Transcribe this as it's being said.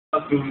To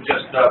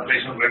just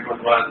place on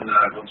record one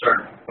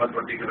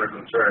particular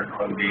concern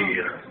on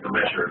the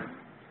measure.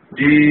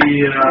 The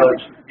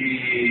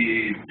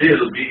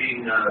bill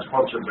being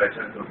sponsored by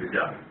Senator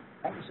Villar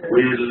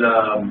will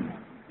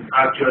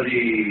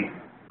actually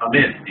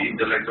amend the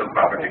intellectual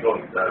property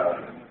code.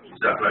 Is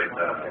that right,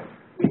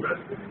 Mr.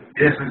 President?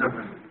 Yes, Mr.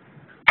 President.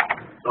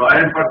 So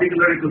I am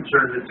particularly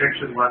concerned with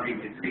Section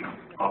 183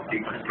 of the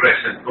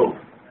present code,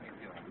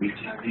 which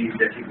is the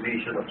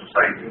designation of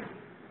society.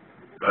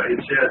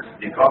 It says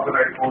the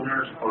copyright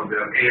owners or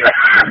their heirs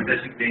can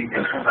designate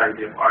a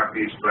society of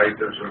artists,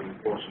 writers, or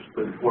enforcers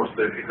to enforce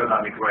their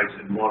economic rights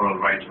and moral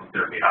rights on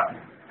their behalf.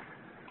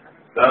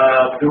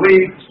 The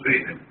way it's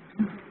written,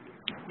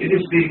 it is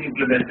being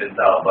implemented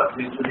now, but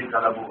usually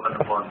kalabukan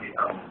na po ang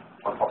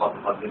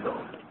pagpapatupad nito.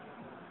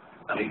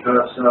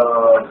 Because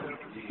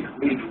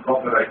the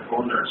copyright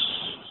owners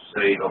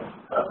say of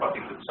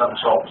particularly some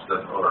songs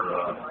that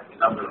are a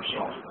number of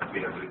songs that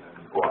we have written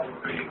before,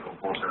 the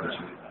composer has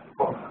written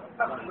before,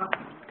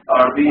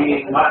 are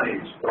being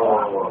managed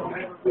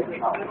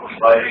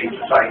by a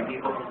society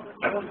of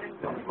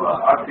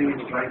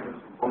artists, writers,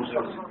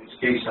 composers. In this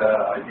case,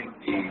 I think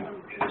it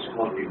is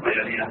called the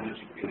Bayanihan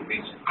Music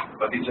Philippines,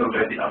 but it's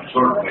already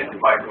absorbed by the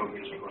Bible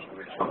Music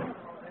Corporation.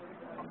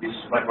 This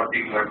is my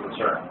particular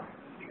concern.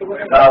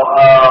 Now,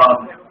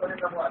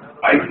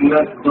 I do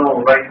not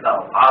know right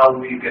now how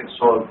we can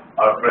solve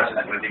our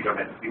present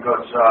predicament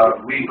because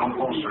we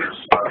composers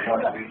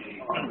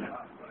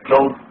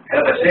don't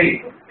have a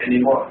say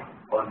anymore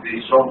on the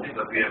songs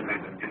that we have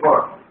written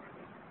before.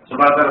 As a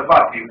matter of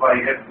fact, if I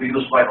have to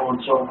use my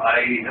own song,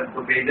 I have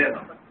to pay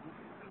them.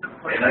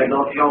 And I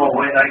don't know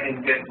when I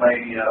can get my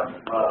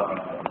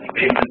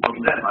payment from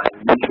them. I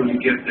usually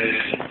get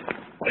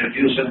a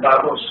few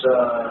centavos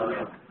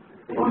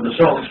for the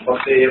songs, but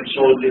they have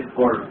sold it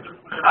for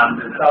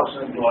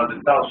 100,000,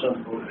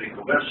 200,000 for a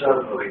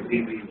commercial or a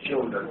TV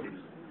show that is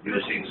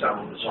using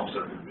some of the songs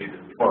that we've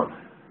written before.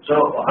 So,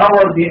 how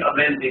are we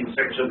amending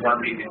Section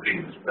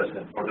 183, Mr.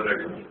 President, for the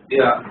record?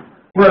 Yeah.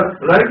 Well,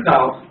 right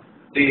now,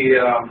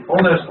 the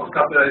owners of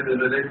copyrighted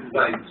related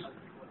rights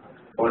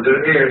or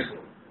their heirs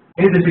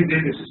may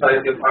designate the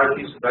Society of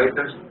Artists,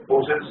 Writers,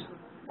 Composers,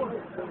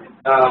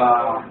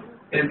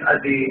 and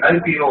at the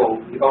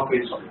IPO, the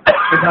office,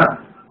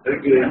 cannot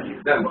regulate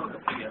them.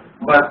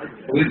 But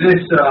with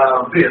this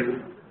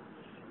bill,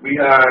 we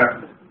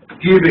are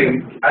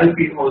giving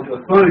IPO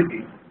the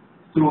authority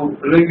to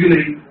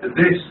regulate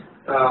this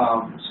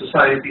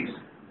societies,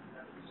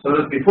 so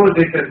that before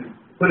they can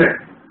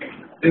collect,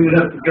 they will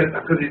have to get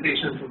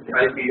accreditation from the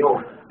IPO,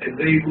 and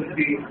they will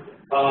be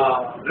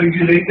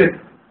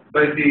regulated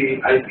by the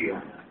IPO.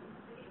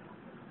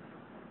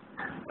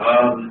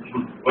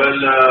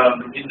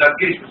 In that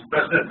case, Mr.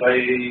 President,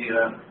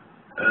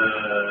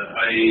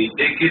 I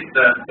take it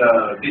that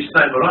this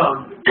time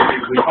around,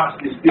 if we pass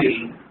this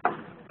bill,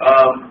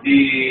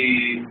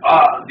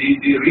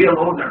 the real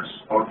owners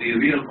or the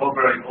real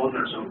copyright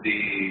owners of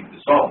the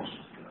songs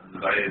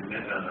that I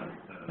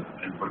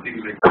am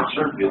particularly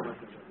concerned with,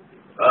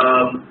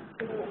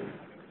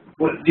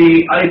 the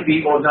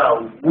IPO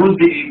now will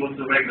be able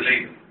to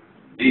regulate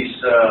these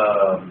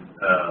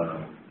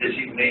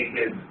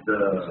designated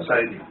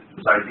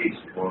societies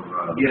or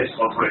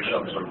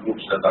corporations or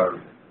groups that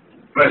are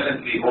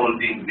presently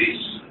holding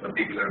these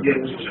particular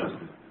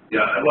positions.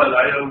 Yeah, well,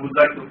 I would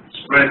like to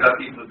spread that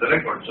into the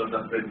record so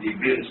that when the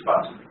bill is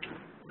passed,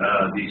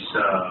 these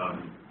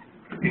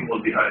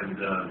people behind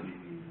the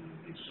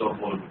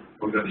so-called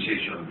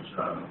organizations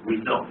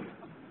will know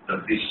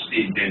that this is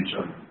the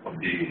intention of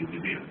the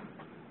bill.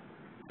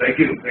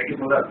 Thank you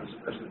for that, Mr.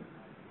 President.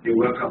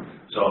 You're welcome.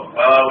 So,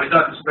 with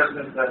that, Mr.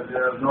 President,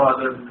 there are no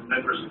other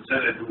members of the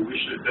Senate who wish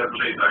to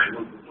interpolate. I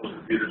will propose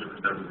the period of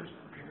interpolation.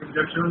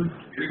 Objection?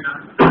 Hearing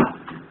none.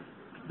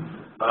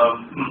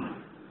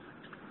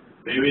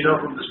 May we know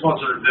from the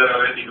sponsor if there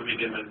are any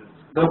committee amendments?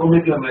 No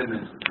committee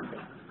amendments.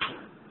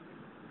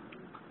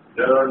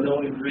 There are no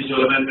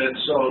individual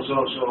amendments, so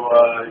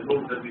I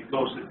move that we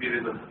close the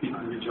period of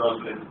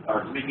individual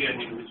committee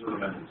and individual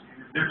amendments.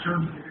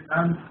 Objection? Hearing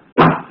none.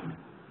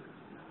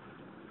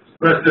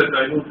 President,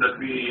 I move that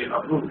we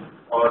approve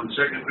on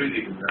second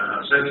reading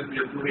Senate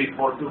Bill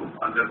 2842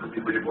 under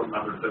committee report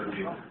number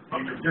 38.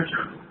 On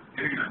objection?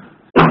 Hearing none.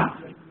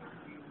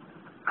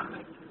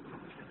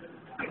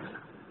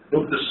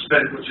 Move to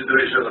suspend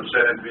consideration of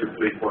Senate Bill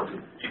 2842.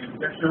 In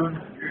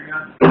objection? Hearing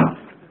none.